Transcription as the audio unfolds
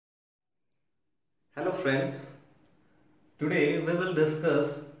Hello friends, today we will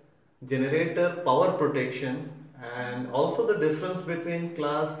discuss generator power protection and also the difference between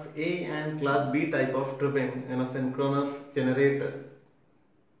class A and class B type of tripping in a synchronous generator.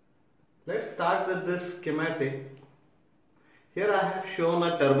 Let's start with this schematic. Here I have shown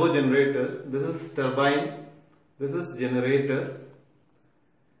a turbo generator. This is turbine, this is generator,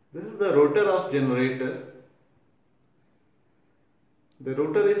 this is the rotor of generator. The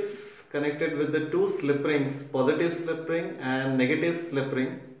rotor is connected with the two slip rings, positive slip ring and negative slip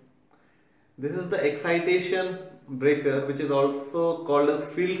ring. This is the excitation breaker, which is also called as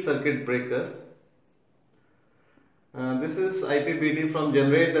field circuit breaker. This is IPBD from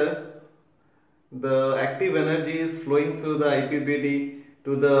generator. The active energy is flowing through the IPBD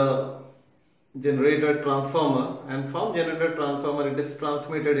to the generator transformer, and from generator transformer it is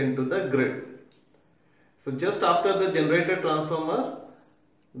transmitted into the grid. So just after the generator transformer,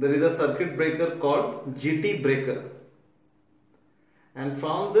 there is a circuit breaker called GT breaker, and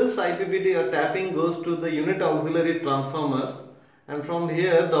from this IPBD a tapping goes to the unit auxiliary transformers, and from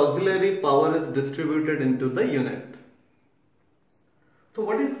here the auxiliary power is distributed into the unit. So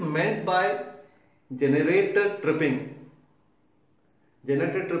what is meant by generator tripping?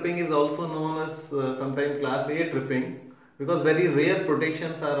 Generator tripping is also known as sometimes class A tripping, because very rare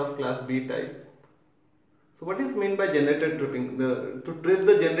protections are of class B type. So what is meant by generator tripping? To trip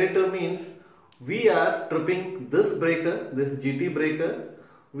the generator means we are tripping this breaker, this GT breaker,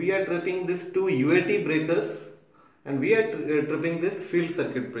 we are tripping these two UAT breakers, and we are tripping this field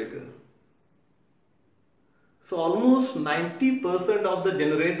circuit breaker. So almost 90% of the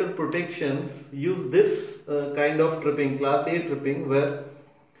generator protections use this kind of tripping, class A tripping, where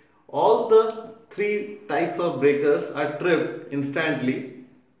all the three types of breakers are tripped instantly.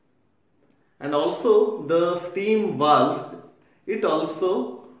 And also the steam valve, it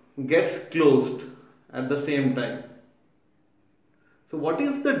also gets closed at the same time. So what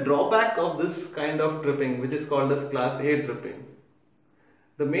is the drawback of this kind of tripping, which is called as class A tripping?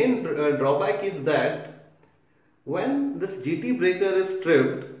 The main drawback is that when this GT breaker is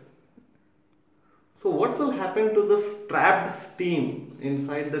tripped, so what will happen to the trapped steam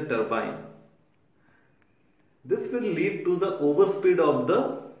inside the turbine? This will lead to the overspeed of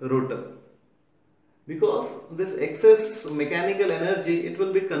the rotor. Because this excess mechanical energy, it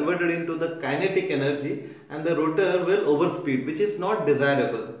will be converted into the kinetic energy, and the rotor will overspeed, which is not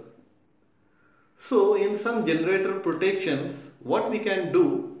desirable. So in some generator protections, what we can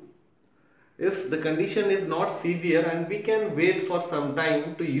do, if the condition is not severe and we can wait for some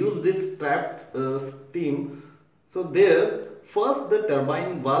time to use this trapped steam, so there first the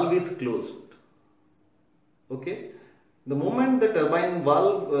turbine valve is closed. Okay, the moment the turbine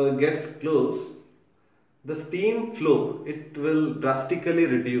valve gets closed, the steam flow, it will drastically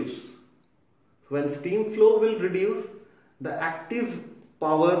reduce. When steam flow will reduce, the active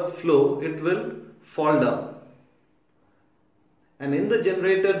power flow, it will fall down. And in the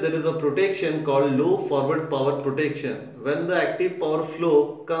generator there is a protection called low forward power protection. When the active power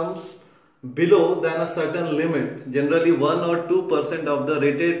flow comes below than a certain limit, generally 1 or 2% of the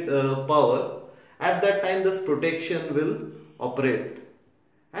rated power, at that time this protection will operate.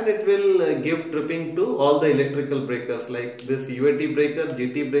 And it will give tripping to all the electrical breakers like this UAT breaker,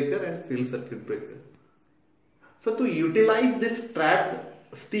 GT breaker and field circuit breaker. So to utilize this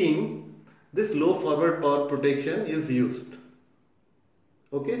trapped steam, this low forward power protection is used.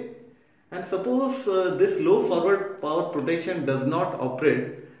 Okay, and suppose this low forward power protection does not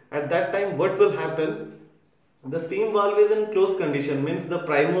operate, at that time what will happen? The steam valve is in closed condition, means the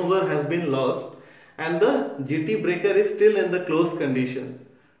prime mover has been lost and the GT breaker is still in the closed condition.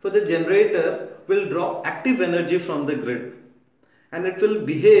 So the generator will draw active energy from the grid and it will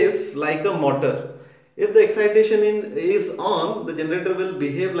behave like a motor. If the excitation is on, the generator will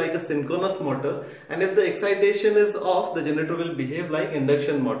behave like a synchronous motor, and if the excitation is off, the generator will behave like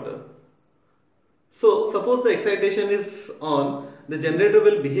induction motor. So suppose the excitation is on, the generator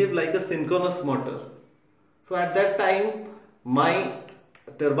will behave like a synchronous motor. So at that time my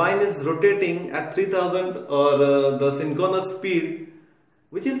turbine is rotating at 3000 or the synchronous speed,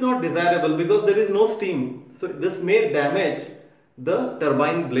 which is not desirable because there is no steam. So this may damage the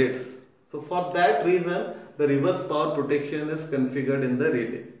turbine blades. So for that reason, the reverse power protection is configured in the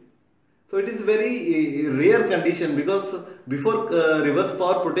relay. So it is very rare condition, because before reverse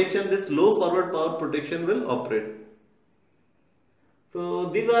power protection, this low forward power protection will operate. So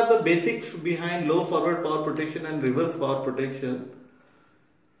these are the basics behind low forward power protection and reverse power protection.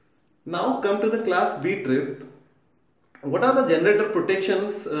 Now come to the class B trip. What are the generator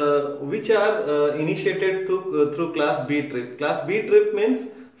protections which are initiated through class B trip? Class B trip means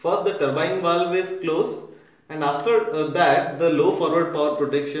first the turbine valve is closed, and after that the low forward power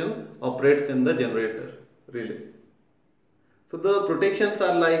protection operates in the generator relay. So the protections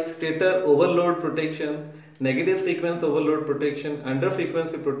are like stator overload protection, negative sequence overload protection, under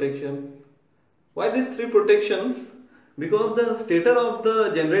frequency protection. Why these three protections? Because the stator of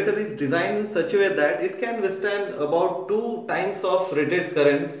the generator is designed in such a way that it can withstand about 2 times of rated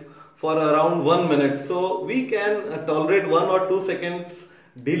current for around 1 minute. So we can tolerate 1 or 2 seconds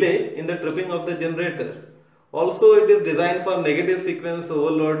delay in the tripping of the generator. Also it is designed for negative sequence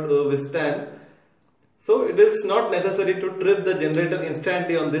overload withstand. So it is not necessary to trip the generator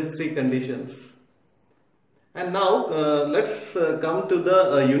instantly on these 3 conditions. And now let's come to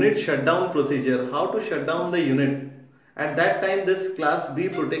the unit shutdown procedure. How to shut down the unit. At that time this class B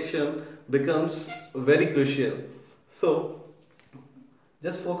protection becomes very crucial. So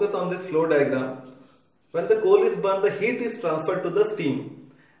just focus on this flow diagram. When the coal is burned, the heat is transferred to the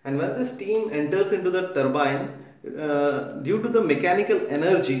steam, and when the steam enters into the turbine, due to the mechanical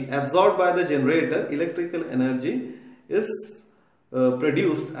energy absorbed by the generator, electrical energy is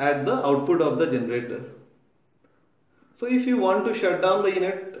produced at the output of the generator. So if you want to shut down the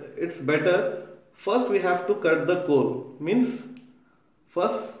unit, it's better. First we have to cut the coal. Means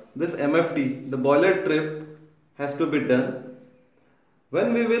first this MFT, the boiler trip, has to be done.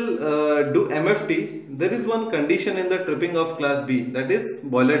 When we will do MFT, there is one condition in the tripping of class B, that is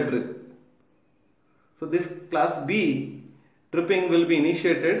boiler trip. So this class B tripping will be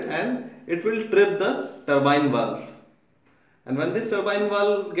initiated and it will trip the turbine valve. And when this turbine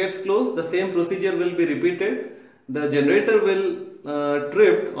valve gets closed, the same procedure will be repeated. The generator will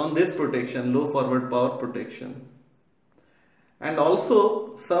trip on this protection, low forward power protection. And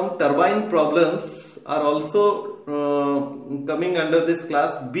also some turbine problems are also coming under this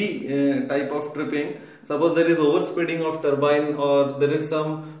class B type of tripping. Suppose there is overspeeding of turbine, or there is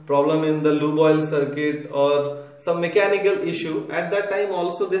some problem in the lube oil circuit, or some mechanical issue. At that time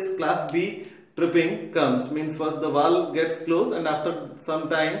also this class B tripping comes. Means first the valve gets closed and after some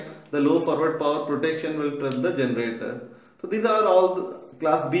time the low forward power protection will trip the generator. So these are all the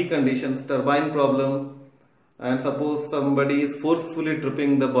class B conditions, turbine problem, and suppose somebody is forcefully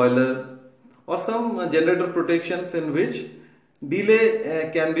tripping the boiler, or some generator protections in which delay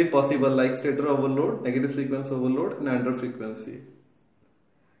can be possible, like stator overload, negative sequence overload, and under frequency.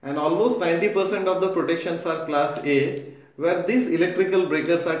 And almost 90% of the protections are class A, where these electrical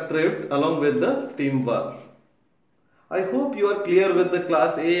breakers are tripped along with the steam valve. I hope you are clear with the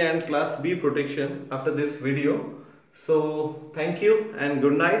class A and class B protection after this video. So thank you and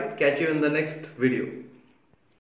good night. Catch you in the next video.